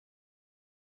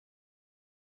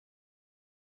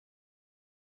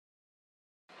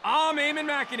I'm Eamon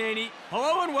McEnany.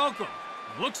 Hello and welcome.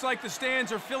 Looks like the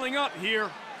stands are filling up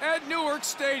here at Newark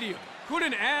Stadium.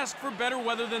 Couldn't ask for better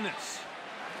weather than this.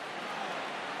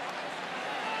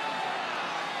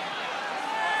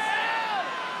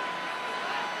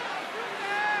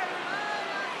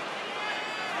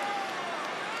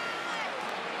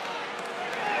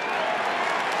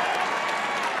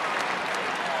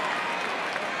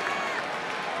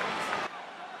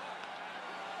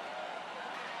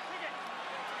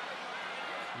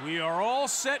 We are all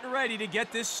set and ready to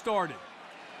get this started.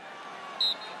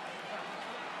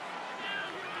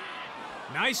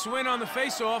 Nice win on the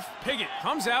faceoff. Piggott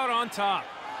comes out on top.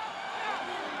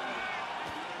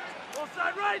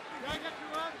 Offside right.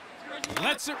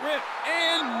 Lets it rip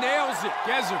and nails it.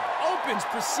 Gezer opens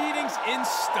proceedings in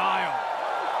style.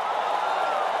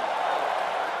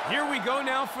 Here we go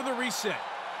now for the reset.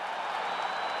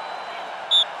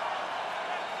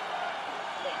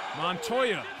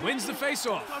 Montoya wins the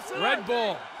faceoff. Red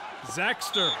ball.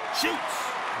 Zaxter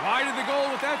shoots. Wide of the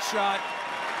goal with that shot.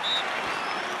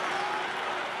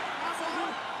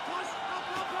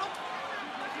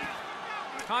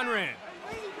 Conrad.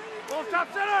 Ball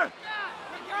top center.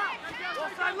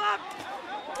 Offside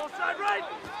left. Offside right.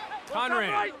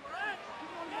 Conrad. Right.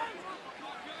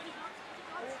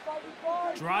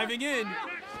 Driving in.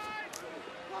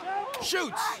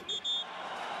 Shoots.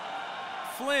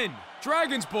 Flynn.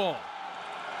 Dragon's ball.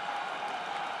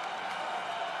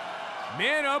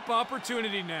 Man up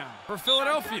opportunity now for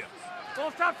Philadelphia. Ball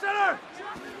top center.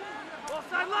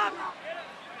 Offside left.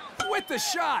 With the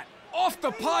shot. Off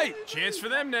the pipe. Chance for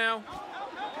them now.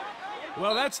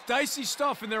 Well, that's dicey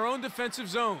stuff in their own defensive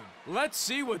zone. Let's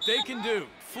see what they can do.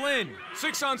 Flynn.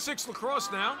 6-on-6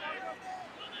 lacrosse now.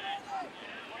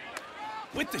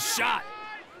 With the shot.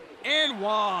 And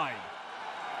wide.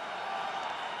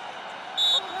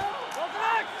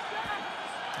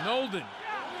 Nolden.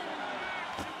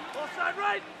 Ball side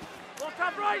right. Ball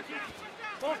top right.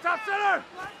 Ball top center.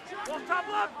 Ball top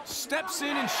left. Steps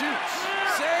in and shoots.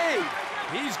 Save.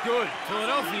 He's good.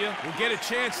 Philadelphia will get a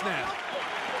chance now.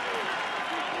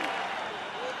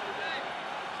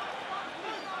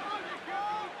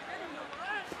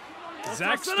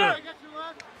 Zaxter.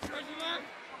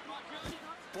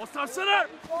 Ball top center.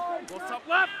 Ball top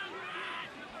left.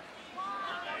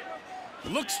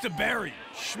 Looks to bury.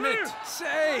 Schmidt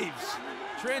saves.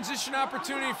 Transition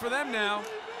opportunity for them now.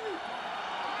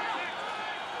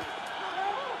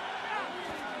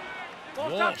 Ball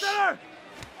top Walsh. center.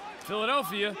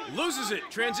 Philadelphia loses it.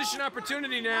 Transition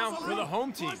opportunity now for the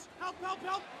home team.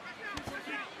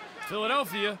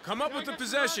 Philadelphia come up with the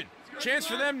possession. Chance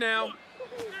for them now.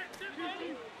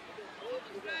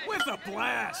 With a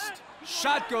blast.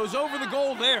 Shot goes over the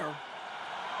goal there.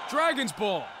 Dragons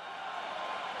ball.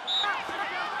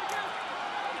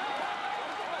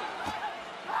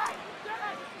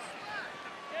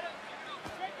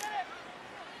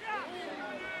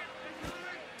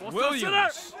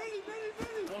 Williams.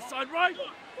 Ball side right.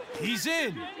 He's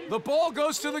in. The ball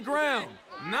goes to the ground.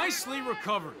 Nicely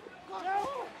recovered.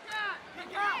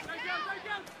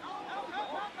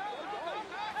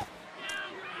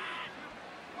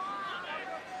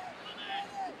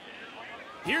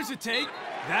 Here's a take.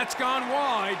 That's gone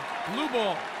wide. Blue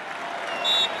ball.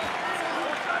 Ball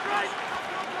side right.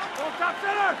 Ball top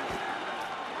center.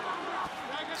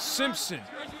 Simpson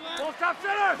Ball top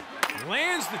center.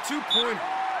 lands the two-pointer.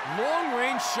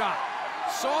 Long-range shot.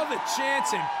 Saw the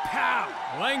chance and pow!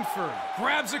 Langford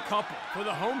grabs a couple for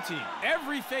the home team.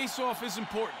 Every face-off is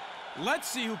important. Let's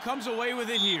see who comes away with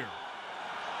it here.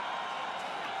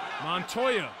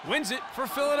 Montoya wins it for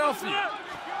Philadelphia.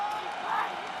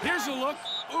 Here's a look.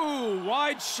 Ooh,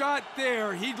 wide shot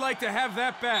there. He'd like to have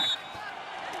that back.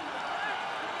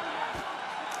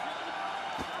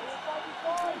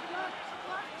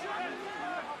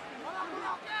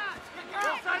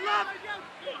 Offside left.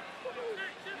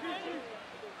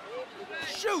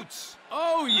 Shoots.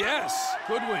 Oh, yes.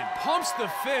 Goodwin pumps the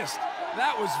fist.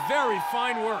 That was very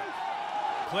fine work.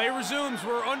 Play resumes.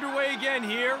 We're underway again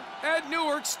here at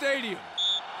Newark Stadium.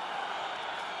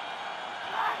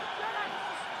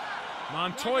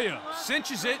 Montoya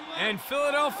cinches it, and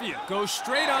Philadelphia goes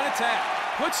straight on attack.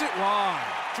 Puts it wide.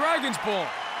 Dragons ball.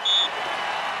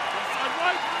 Offside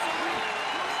right.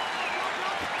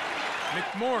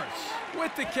 McMorris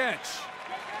with the catch.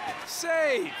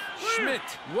 Save. Schmidt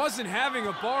wasn't having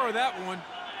a bar of that one.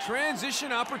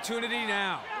 Transition opportunity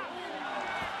now.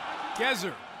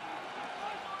 Gezer.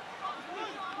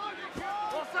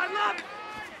 Offside left.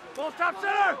 Ball top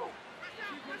center.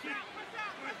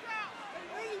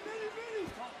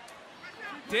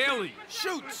 Daly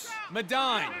shoots.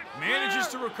 Medine manages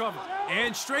to recover.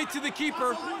 And straight to the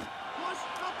keeper.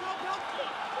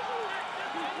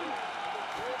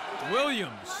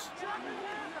 Williams.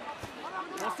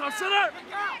 Center.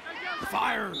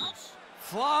 Fires.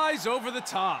 Flies over the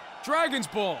top. Dragons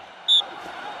ball.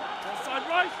 Side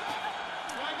right.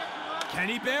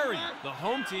 Kenny Berry, the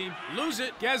home team, lose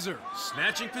it. Gezer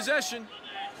snatching possession.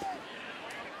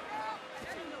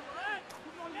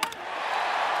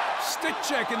 Stick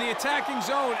check in the attacking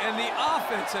zone, and the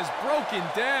offense has broken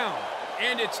down.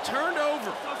 And it's turned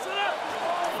over.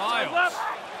 Files.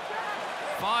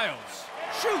 Files.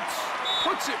 Shoots.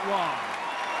 Puts it wide.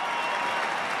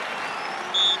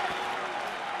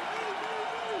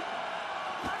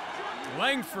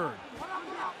 Langford.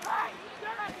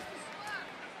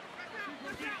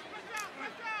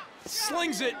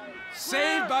 Slings it.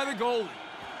 Saved by the goalie.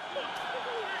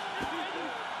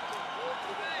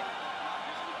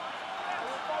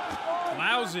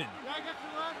 Lausen.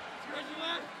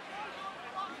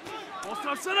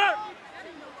 Center.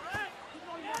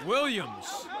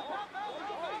 Williams.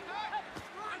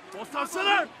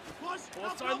 Center.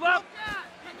 Side left.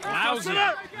 Lausen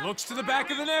looks to the back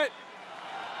of the net.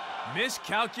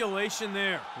 Miscalculation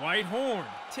there. White horn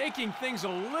taking things a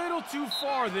little too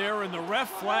far there, and the ref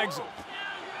flags him.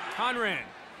 Conrad.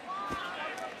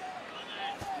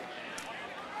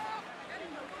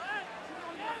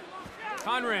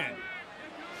 Conrad.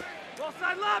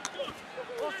 Side left.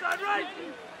 Side right.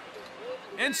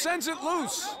 And sends it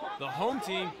loose. The home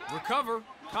team recover.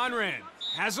 Conrad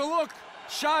has a look.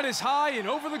 Shot is high and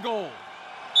over the goal.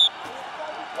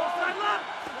 Side left.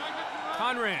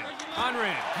 Conrad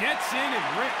gets in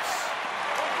and rips.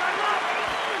 Side left.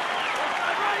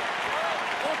 Side right.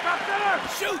 Center.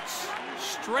 Shoots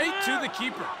straight to the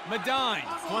keeper. Medine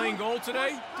playing goal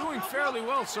today, doing fairly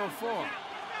well so far.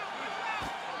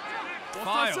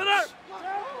 Files.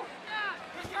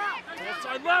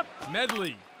 Side left.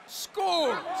 Medley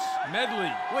scores.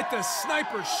 Medley with the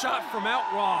sniper shot from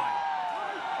out wide.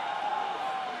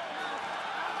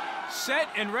 Set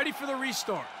and ready for the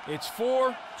restart. It's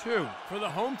 4-2 for the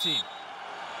home team.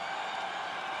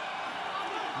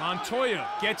 Montoya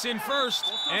gets in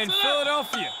first, and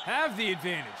Philadelphia have the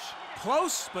advantage.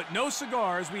 Close, but no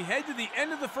cigar as we head to the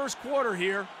end of the first quarter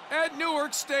here at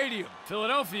Newark Stadium.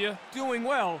 Philadelphia doing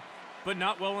well, but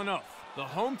not well enough. The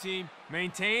home team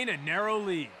maintain a narrow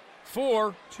lead.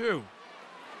 4-2.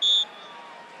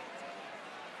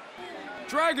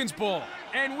 Dragons ball,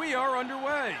 and we are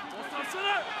underway.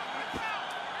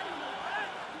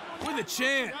 With a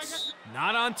chance.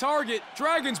 Not on target.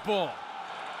 Dragons ball.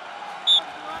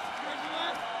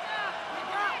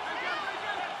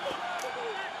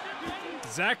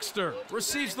 Zaxter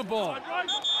receives the ball.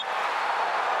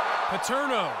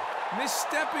 Paterno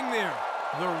misstepping there.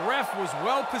 The ref was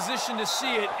well positioned to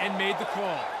see it and made the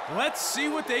call. Let's see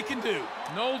what they can do.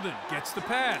 Nolden gets the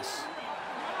pass.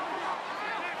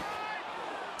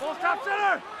 Ball top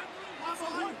center.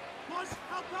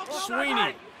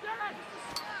 Sweeney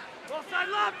Ball side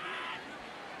left.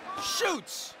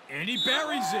 shoots, and he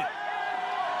buries it.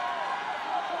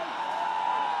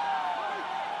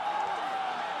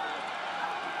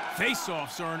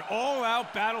 Face-offs are an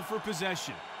all-out battle for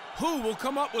possession. Who will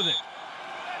come up with it?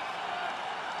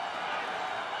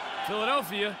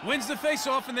 Philadelphia wins the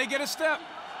face-off, and they get a step.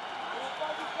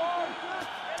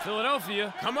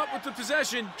 Philadelphia come up with the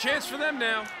possession. Chance for them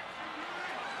now.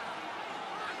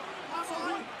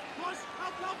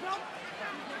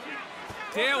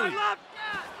 Daly. Ball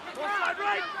side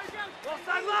right. Ball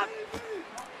side left.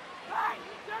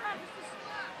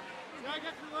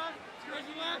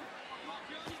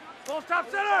 Ball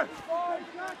top center.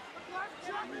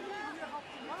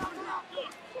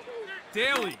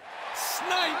 Daly.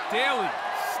 Snipe. Daly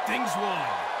stings one.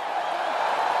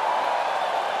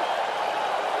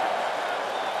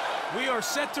 We are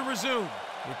set to resume.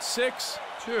 It's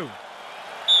 6-2.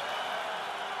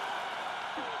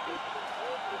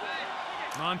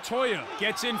 Montoya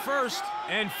gets in first,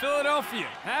 and Philadelphia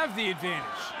have the advantage.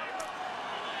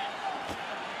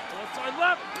 Ball side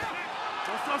left.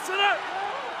 Ball top center.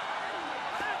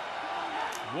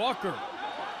 Walker.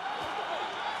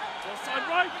 Ball side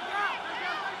right.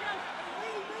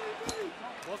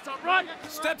 Ball top right.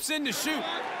 Steps in to shoot.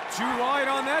 Too wide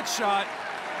on that shot.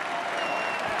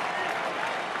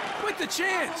 With the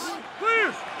chance.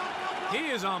 Clear. He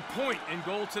is on point in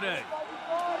goal today.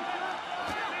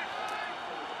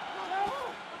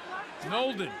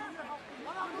 Nolden.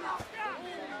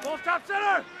 Ball top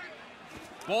center.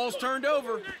 Ball's turned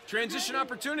over. Transition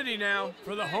opportunity now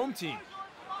for the home team.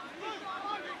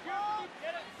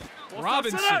 Ball top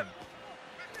Robinson. center.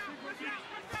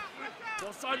 Ball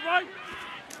Outside right.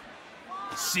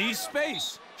 Sees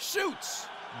space. Shoots.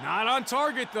 Not on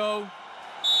target, though.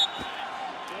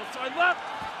 Outside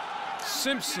left.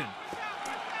 Simpson.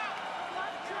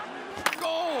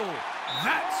 Goal!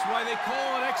 That's why they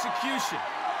call it execution.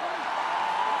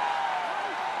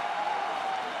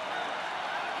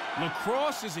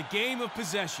 Lacrosse is a game of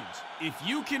possessions. If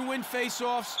you can win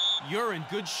face-offs, you're in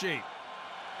good shape.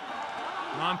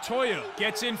 Montoya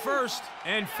gets in first,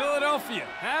 and Philadelphia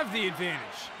have the advantage.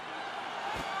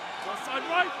 Outside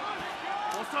right.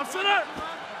 Outside center.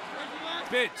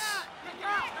 Bitts.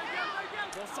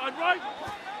 Outside right.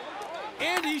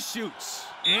 And he shoots.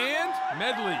 And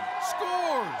Medley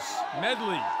scores.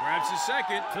 Medley grabs his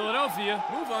second. Philadelphia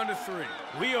move on to 3.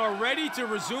 We are ready to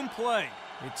resume play.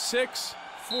 It's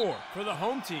 6-4 for the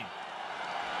home team.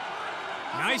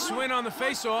 Nice win on the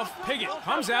face-off. Piggott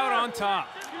comes out on top.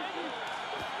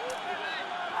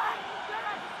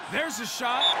 There's a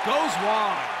shot. Goes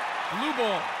wide. Blue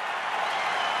ball.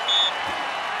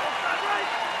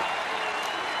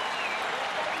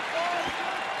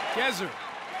 Gezer.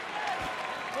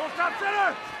 Full top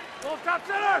center. Full top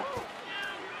center.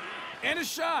 And a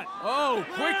shot. Oh,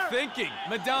 quick thinking.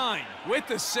 Medine with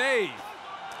the save.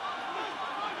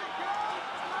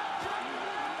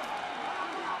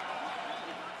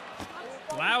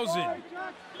 Lausen.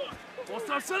 Full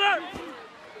top center.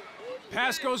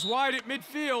 Pass goes wide at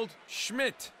midfield.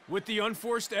 Schmidt with the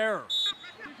unforced error.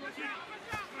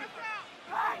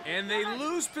 And they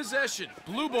lose possession.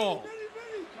 Blue ball.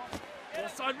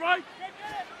 Outside right.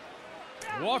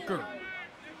 Walker.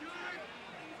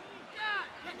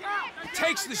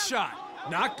 Takes the shot.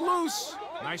 Knocked loose.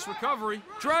 Nice recovery.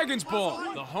 Dragons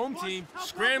ball. The home team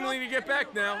scrambling to get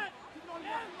back now.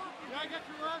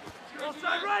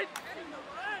 Outside right.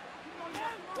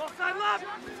 Outside left.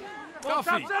 Full top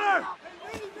Duffy. center.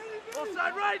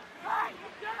 Outside right.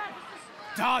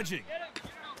 Dodging.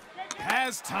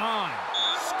 Has time.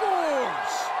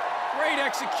 Scores. Great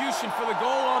execution for the goal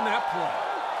on that play.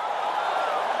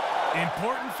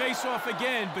 Important face-off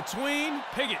again between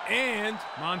Piggott and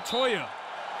Montoya.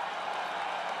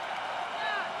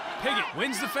 Piggott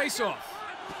wins the face-off.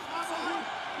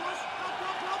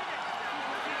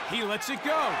 He lets it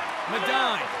go.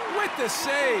 Medine with the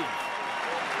save.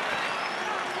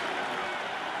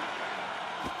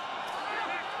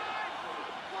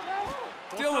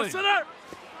 Dillon Center.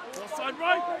 Outside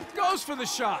right. goes for the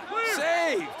shot.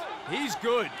 Saved. He's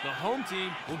good. The home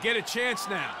team will get a chance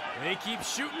now. They keep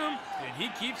shooting him, and he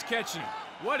keeps catching him.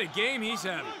 What a game he's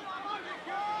having.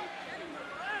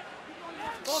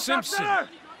 Simpson.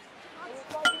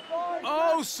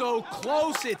 Oh, so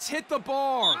close. It's hit the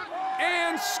bar.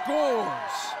 And scores.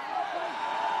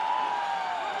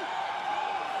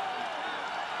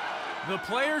 The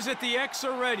players at the X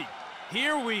are ready.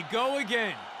 Here we go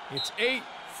again. It's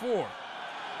 8-4.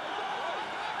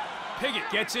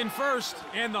 Piggott gets in first,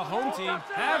 and the home team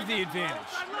have the advantage.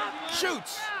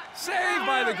 Shoots. Saved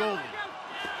by the goalie.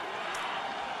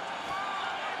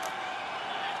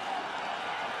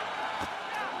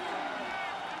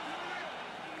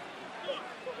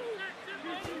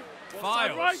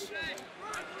 Files.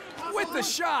 With the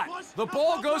shot. The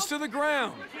ball goes to the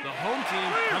ground. The home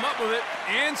team come up with it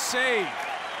and save.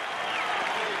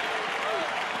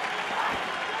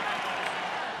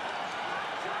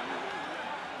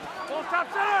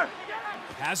 Top center.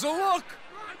 Has a look.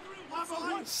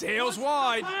 Sails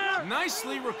wide.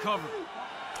 Nicely recovered.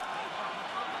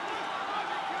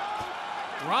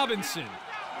 Robinson.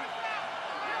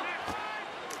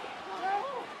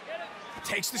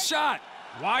 Takes the shot.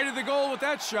 Wide of the goal with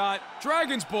that shot.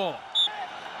 Dragons ball.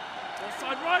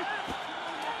 Outside right.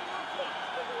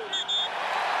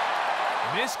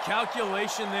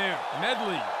 Miscalculation there.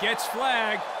 Medley gets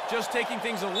flagged, just taking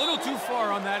things a little too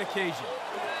far on that occasion.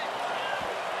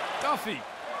 Duffy.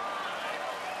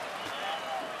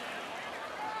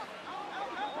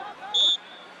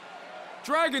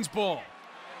 Dragons ball.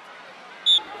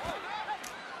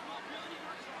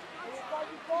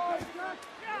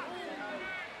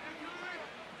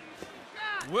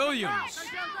 Williams.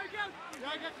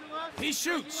 He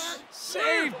shoots.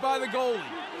 Saved by the goalie.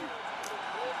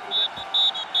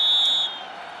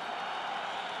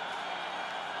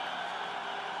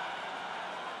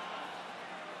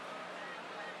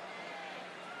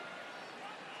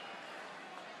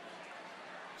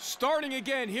 Starting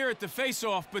again here at the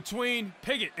face-off between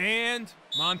Piggott and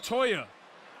Montoya.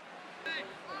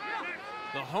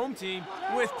 The home team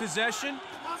with possession.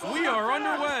 We are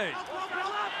underway.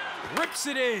 Rips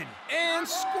it in and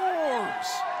scores.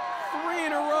 3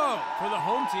 in a row for the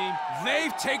home team.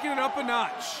 They've taken it up a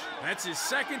notch. That's his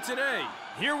second today.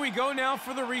 Here we go now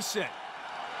for the reset.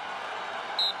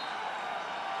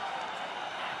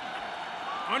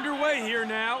 Underway here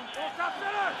now. Ball top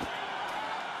center.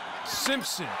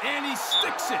 Simpson, and he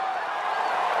sticks it.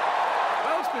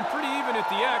 Well, it's been pretty even at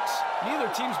the X.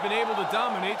 Neither team's been able to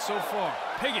dominate so far.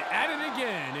 Piggott at it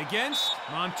again against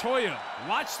Montoya.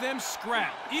 Watch them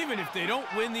scrap, even if they don't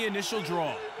win the initial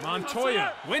draw.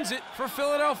 Montoya wins it for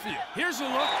Philadelphia. Here's a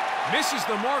look. Misses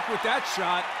the mark with that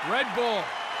shot. Red ball.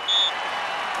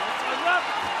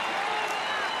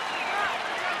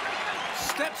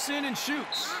 Steps in and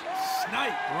shoots.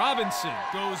 Snipe. Robinson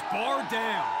goes bar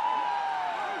down.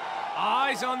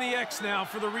 Eyes on the X now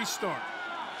for the restart.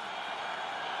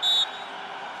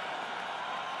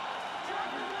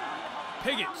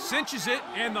 Piggott cinches it,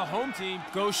 and the home team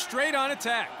goes straight on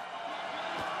attack.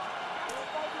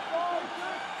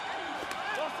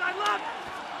 Ball side left.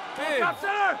 Big. Top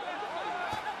center.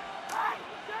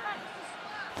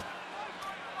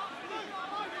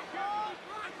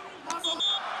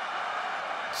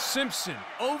 Simpson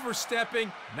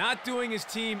overstepping, not doing his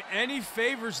team any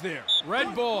favors there.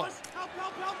 Red ball.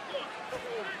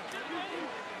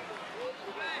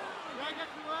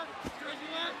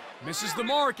 Misses the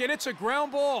mark, and it's a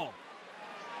ground ball.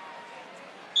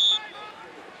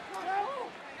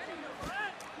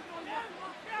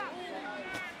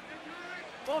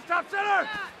 Ball top center.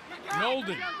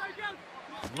 Nolden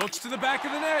looks to the back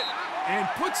of the net and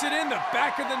puts it in the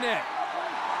back of the net.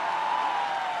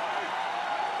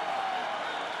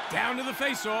 Down to the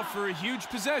faceoff for a huge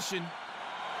possession.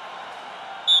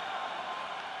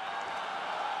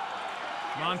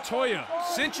 Montoya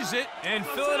cinches it, and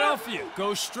Philadelphia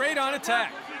goes straight on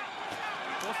attack.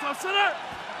 Ball top center.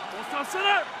 Ball top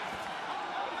center.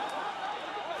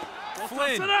 Ball top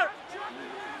Flynn center.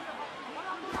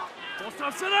 Ball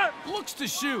top center. looks to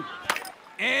shoot,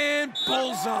 and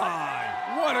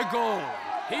bullseye. What a goal.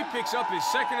 He picks up his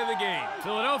second of the game.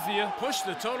 Philadelphia pushed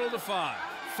the total to 5.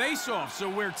 Face-offs are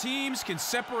where teams can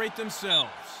separate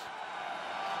themselves.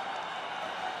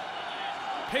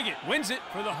 Piggott wins it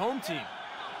for the home team.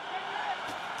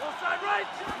 Ball side right.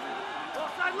 Ball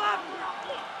side left.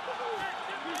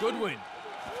 Goodwin.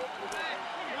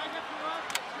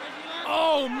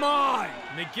 Oh my!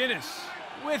 McGinnis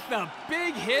with a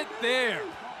big hit there.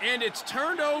 And it's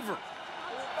turned over.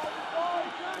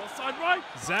 Ball side right.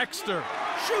 Zaxter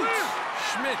shoots.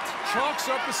 Schmidt chalks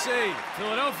up a save.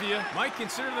 Philadelphia might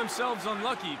consider themselves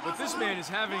unlucky, but this man is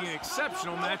having an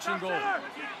exceptional match in goal.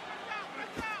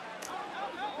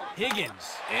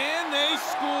 Higgins, and they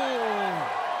score.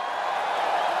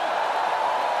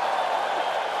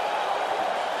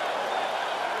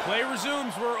 Play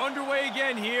resumes. We're underway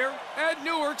again here at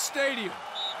Newark Stadium.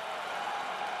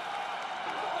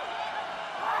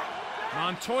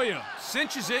 Montoya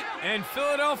cinches it, and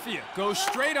Philadelphia goes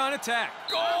straight on attack.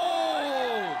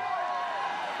 Goal!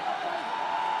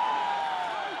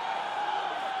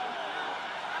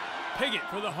 Piggott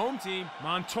for the home team.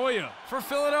 Montoya for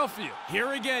Philadelphia.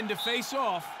 Here again to face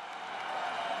off.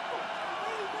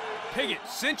 Piggott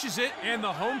cinches it, and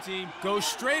the home team goes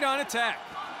straight on attack.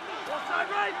 Ball side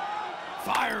right.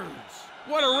 Fires.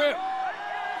 What a rip.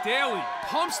 Daly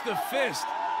pumps the fist.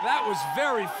 That was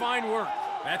very fine work.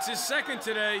 That's his second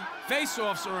today.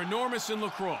 Face-offs are enormous in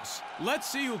lacrosse. Let's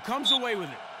see who comes away with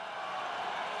it.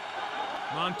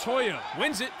 Montoya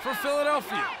wins it for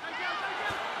Philadelphia.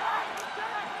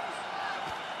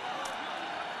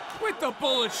 With the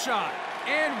bullet shot,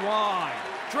 and wide.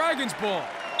 Dragons ball.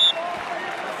 Ball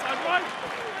side right.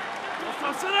 Ball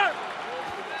top center.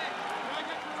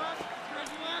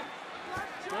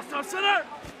 Ball top center.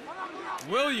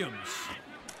 Williams.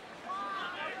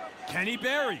 Kenny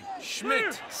Berry.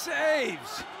 Schmidt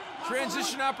saves.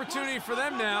 Transition opportunity for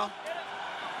them now.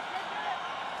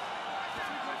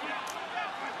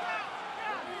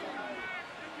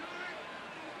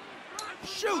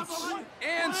 Shoots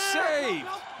and saved.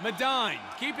 Medine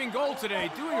keeping goal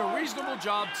today, doing a reasonable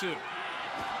job too.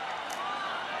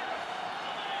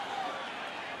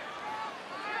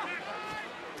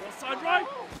 Ball side right.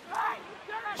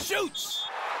 Shoots.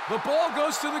 The ball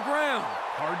goes to the ground.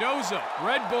 Cardoza,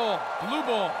 red ball, blue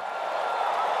ball.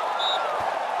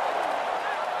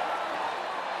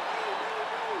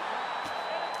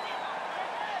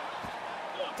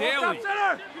 Daly.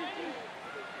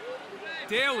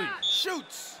 Daly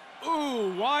shoots.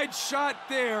 Ooh, wide shot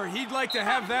there. He'd like to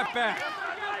have that back.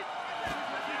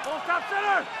 Ball top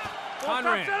center. Ball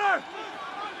Conrad. top center.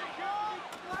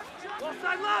 Ball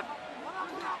side left.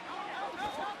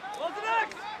 Ball to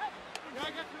next.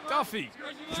 Duffy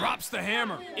drops the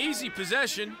hammer. Easy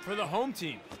possession for the home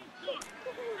team.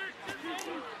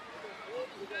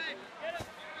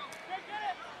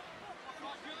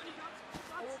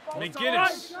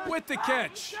 McGinnis with the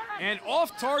catch. And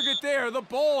off target there, the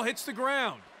ball hits the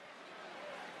ground.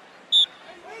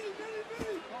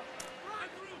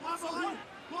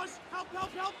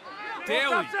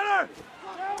 Daly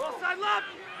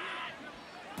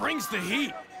brings the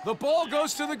heat. The ball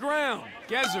goes to the ground.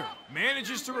 Gezer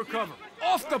manages to recover.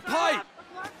 Off the pipe.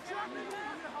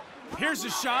 Here's a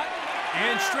shot,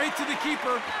 and straight to the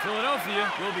keeper.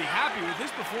 Philadelphia will be happy with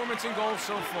his performance in goal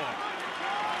so far.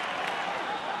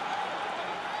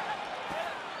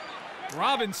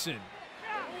 Robinson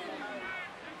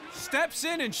steps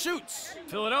in and shoots.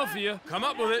 Philadelphia come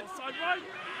up with it. Side right.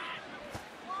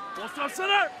 Ball side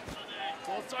center.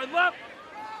 Ball side left.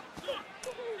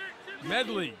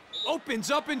 Medley opens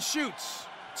up and shoots.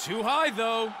 Too high,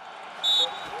 though.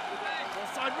 Ball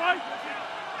side right.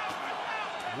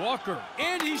 Walker,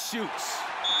 and he shoots.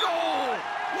 Goal!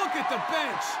 Look at the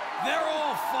bench. They're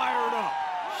all fired up.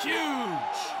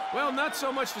 Huge. Well, not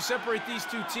so much to separate these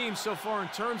two teams so far in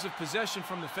terms of possession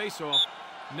from the faceoff.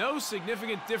 No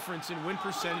significant difference in win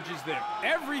percentages there.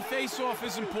 Every faceoff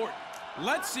is important.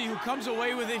 Let's see who comes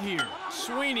away with it here.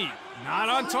 Sweeney, not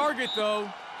on target,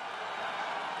 though.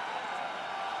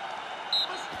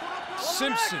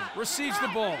 Simpson receives the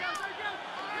ball.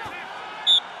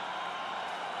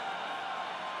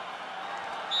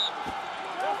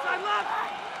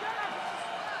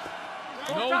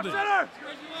 Nolden.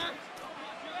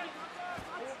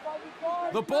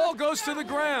 The ball goes to the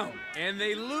ground, and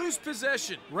they lose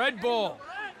possession. Red ball.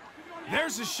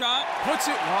 There's a shot, puts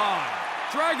it wide.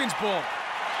 Dragons ball.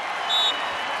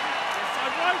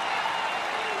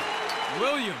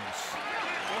 Williams.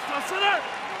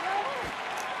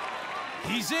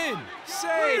 He's in.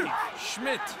 Save.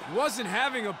 Schmidt wasn't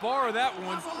having a bar of that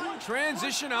one.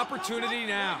 Transition opportunity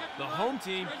now. The home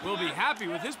team will be happy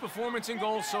with his performance in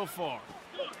goal so far.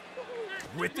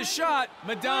 With the shot,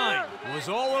 Medine was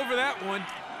all over that one.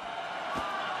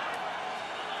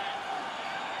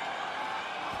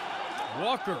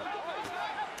 Walker.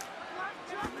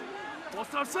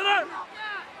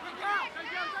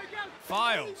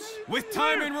 Files with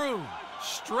time and room.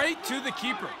 Straight to the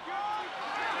keeper.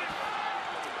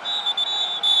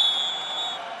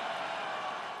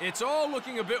 It's all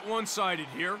looking a bit one-sided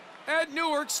here at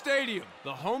Newark Stadium.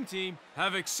 The home team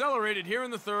have accelerated here in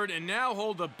the third and now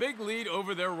hold a big lead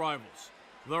over their rivals.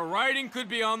 The writing could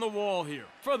be on the wall here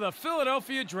for the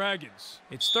Philadelphia Dragons.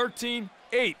 It's 13-8.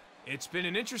 It's been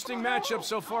an interesting matchup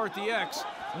so far at the X.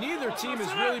 Neither team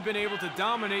has really been able to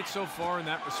dominate so far in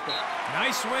that respect.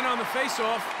 Nice win on the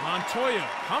faceoff. Montoya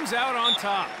comes out on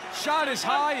top. Shot is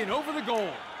high and over the goal.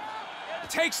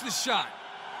 Takes the shot.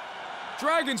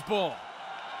 Dragons ball.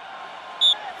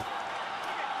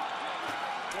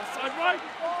 Right.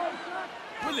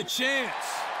 With a chance.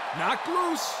 Knocked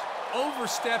loose.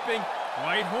 Overstepping.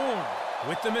 Right horn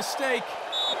with the mistake.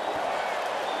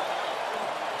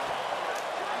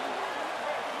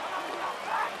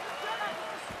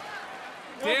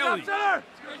 Daly.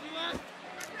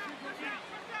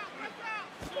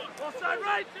 Ball side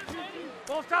right.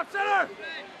 Ball top center.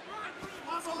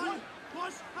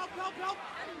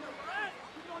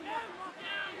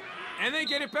 And they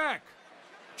get it back.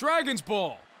 Dragons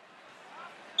ball.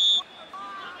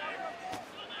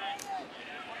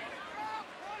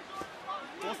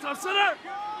 Ball top center.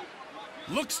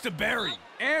 Looks to bury.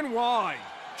 And wide.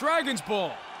 Dragons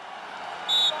ball.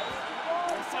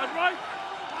 Ball side right.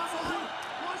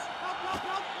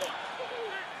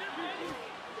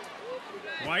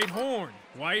 White horn.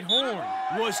 White horn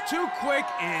was too quick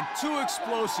and too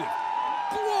explosive.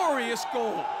 Glorious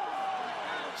goal.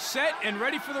 Set and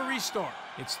ready for the restart.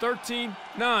 It's 13-9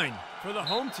 for the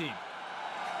home team.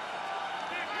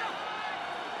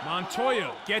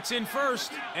 Montoya gets in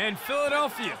first, and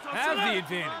Philadelphia have the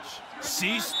advantage.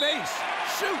 Sees space,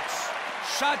 shoots.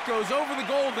 Shot goes over the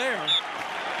goal there.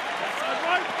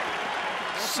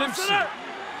 Simpson.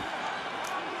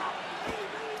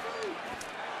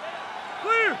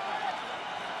 Clear.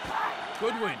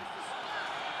 Goodwin.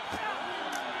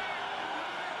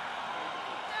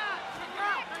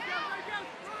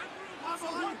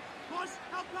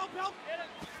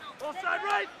 Ball side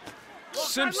right.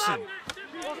 Simpson.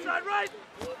 Ball side right.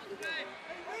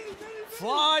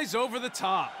 Flies over the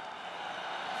top.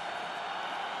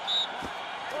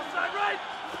 Ball side right.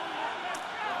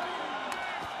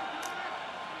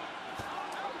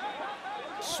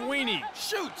 Sweeney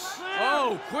shoots.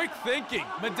 Oh, quick thinking.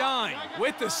 Medine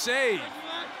with the save.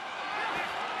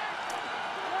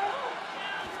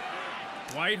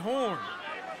 White horn.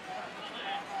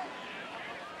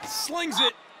 Slings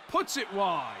it, puts it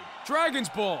wide. Dragons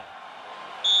ball.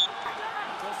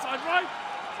 Ball side right.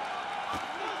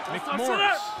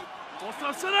 McMorris Ball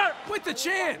stop center. With the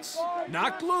chance.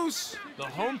 Knocked loose. The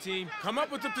home team come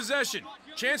up with the possession.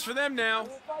 Chance for them now.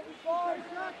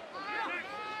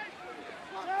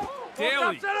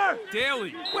 Daly.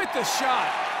 Daly with the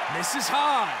shot. Misses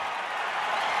high.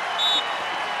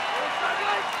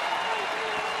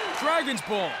 Dragons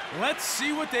ball. Let's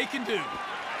see what they can do.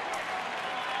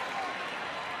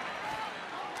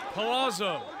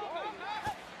 Palazzo.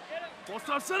 Ball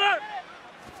stop center.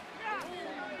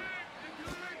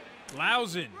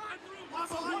 Lausen.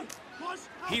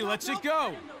 He lets it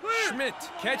go. Schmidt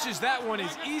catches that one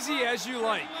as easy as you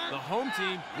like. The home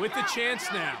team with the chance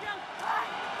now.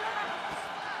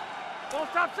 Ball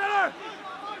stop center.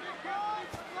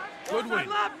 Goodwin.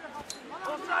 Ball left.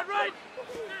 Ball side right.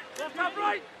 Ball stop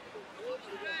right.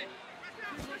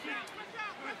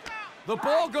 The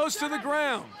ball goes to the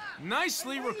ground.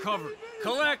 Nicely recovered.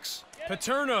 Collects.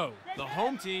 Paterno. The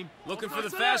home team looking for the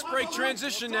fast break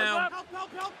transition now.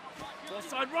 Ball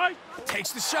side right.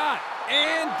 Takes the shot.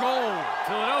 And goal.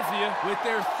 Philadelphia with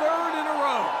their third in a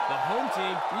row. The home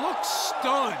team looks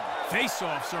stunned.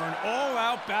 Face-offs are an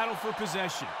all-out battle for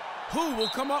possession. Who will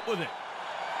come up with it?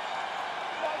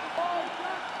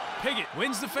 Piggott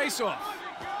wins the face-off.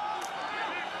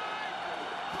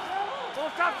 Ball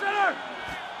stop center.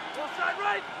 Ball side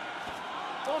right.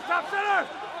 Ball stop center.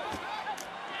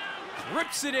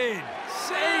 Rips it in.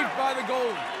 Saved by the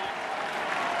goalie.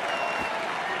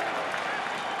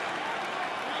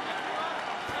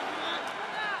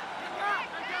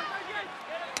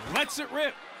 Lets it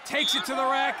rip. Takes it to the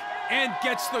rack and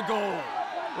gets the goal.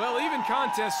 Well, even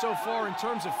contest so far in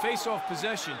terms of face-off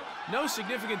possession. No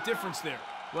significant difference there.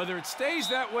 Whether it stays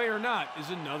that way or not is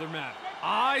another matter.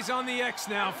 Eyes on the X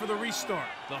now for the restart.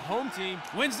 The home team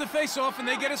wins the face-off and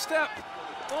they get a step.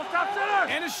 Ball stop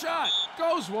center. And a shot.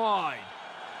 Goes wide.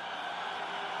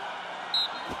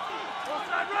 Ball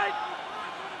side right.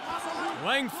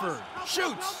 Langford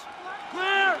shoots.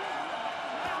 Clear.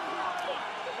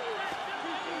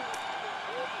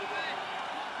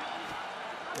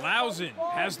 Lausen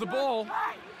has the ball.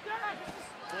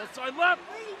 Ball side left.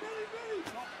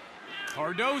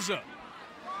 Cardoza.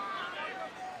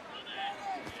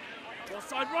 Ball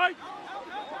side right.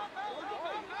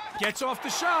 Gets off the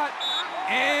shot.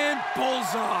 And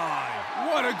bullseye.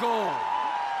 What a goal.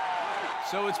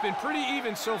 So it's been pretty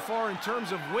even so far in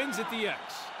terms of wins at the X.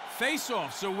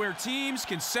 Face-offs are where teams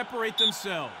can separate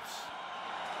themselves.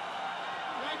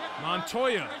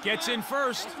 Montoya gets in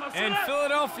first, and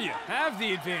Philadelphia have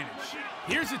the advantage.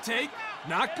 Here's a take,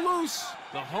 knocked loose.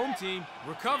 The home team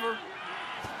recover.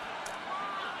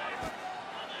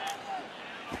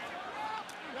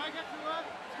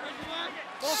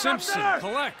 Simpson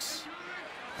collects.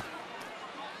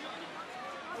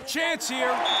 Chance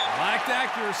here. Lacked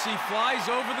accuracy, flies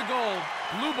over the goal.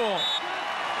 Blue ball.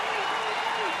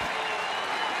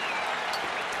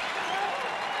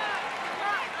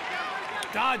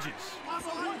 Dodges.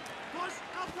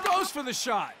 Goes for the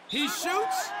shot. He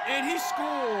shoots and he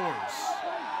scores.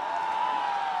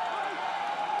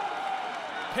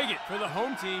 Piggott for the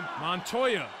home team.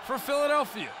 Montoya for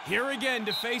Philadelphia. Here again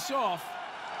to face off.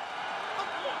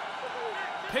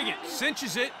 Piggott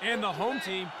cinches it and the home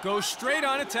team goes straight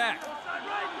on attack.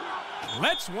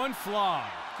 Lets one fly.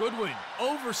 Goodwin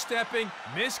overstepping.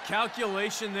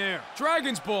 Miscalculation there.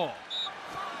 Dragons ball.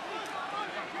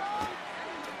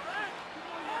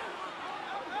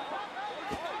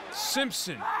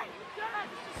 Simpson.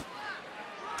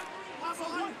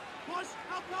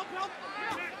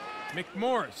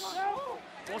 McMorris.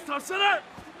 Ball stop center.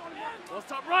 Ball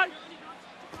stop right.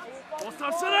 Ball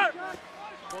stop center.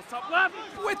 Ball stop left.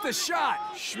 With the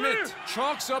shot. Schmidt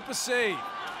chalks up a save.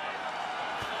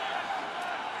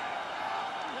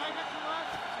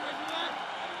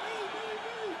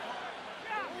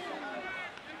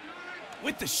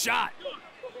 With the shot.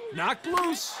 Knocked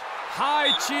loose.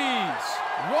 High cheese.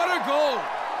 What a goal.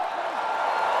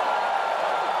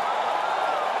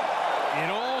 It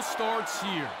all starts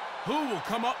here. Who will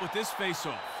come up with this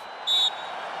faceoff?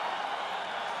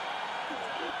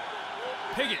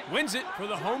 Piggott wins it for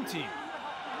the home team.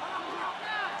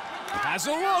 Has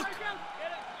a look.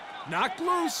 Knocked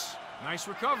loose. Nice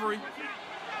recovery.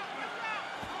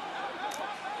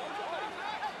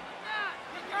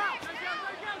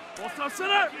 Ball stop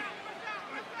center.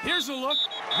 Here's a look.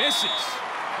 Misses.